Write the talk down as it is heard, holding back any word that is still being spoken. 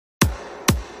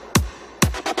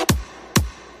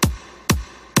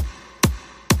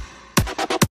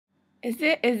Is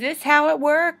this how it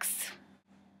works?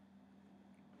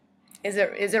 Is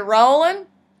it rolling?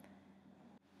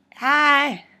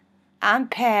 Hi, I'm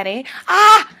Patty.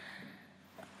 Ah!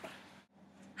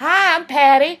 Hi, I'm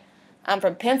Patty. I'm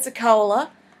from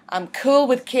Pensacola. I'm cool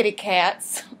with kitty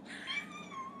cats.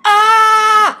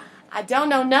 Ah! I don't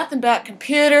know nothing about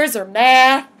computers or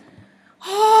math.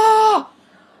 Oh!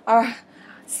 Or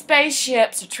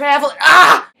spaceships or travel.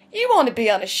 Ah! You want to be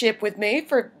on a ship with me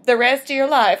for the rest of your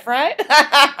life, right?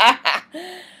 I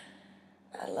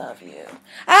love you.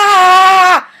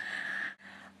 Ah!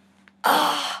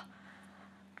 Ah!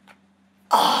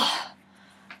 Ah!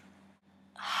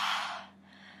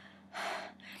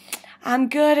 I'm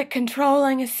good at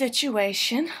controlling a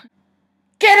situation.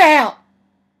 Get out!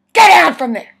 Get out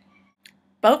from there!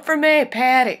 Vote for me,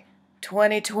 Patty.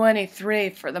 2023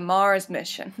 for the Mars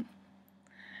mission.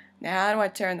 Now, how do I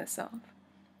turn this off?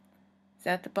 Is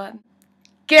that the button?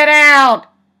 Get out!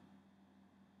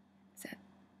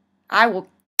 I will.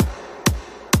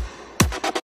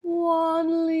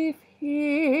 One leaf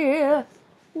here,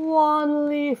 one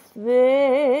leaf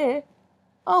there.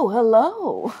 Oh,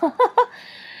 hello.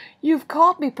 You've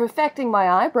caught me perfecting my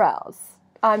eyebrows.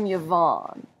 I'm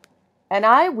Yvonne. And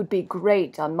I would be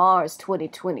great on Mars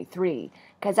 2023,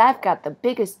 'cause I've got the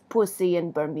biggest pussy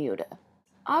in Bermuda.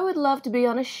 I would love to be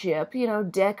on a ship,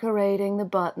 decorating the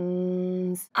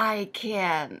buttons. I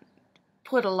can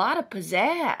put a lot of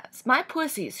pizzazz. My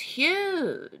pussy's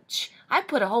huge. I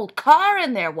put a whole car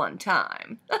in there one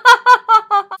time.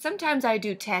 Sometimes I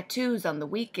do tattoos on the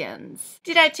weekends.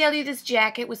 Did I tell you this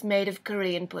jacket was made of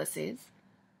Korean pussies?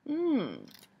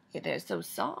 They're so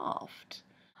soft.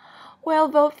 Well,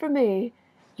 vote for me.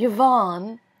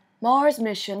 Yvonne, Mars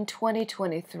Mission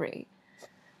 2023.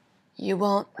 You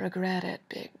won't regret it,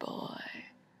 big boy.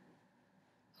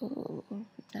 Ooh,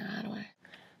 now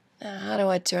how do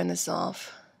I turn this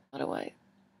off? How do I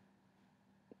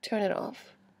turn it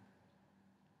off?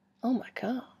 Oh my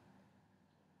God.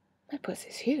 My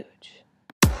pussy's huge.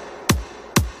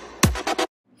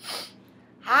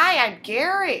 Hi, I'm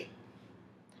Gary.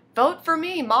 Vote for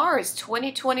me, Mars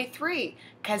 2023,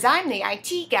 'cause I'm the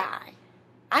IT guy.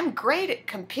 I'm great at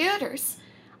computers.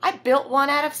 I built one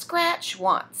out of scratch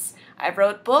once. I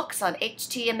wrote books on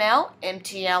HTML,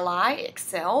 MTLI,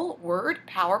 Excel, Word,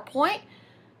 PowerPoint.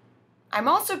 I'm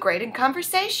also great in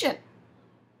conversation.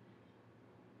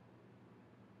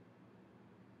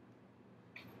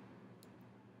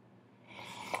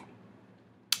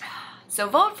 So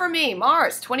vote for me,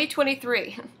 Mars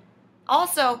 2023.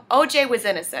 Also, OJ was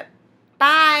innocent.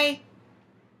 Bye.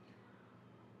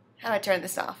 How do I turn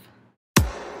this off?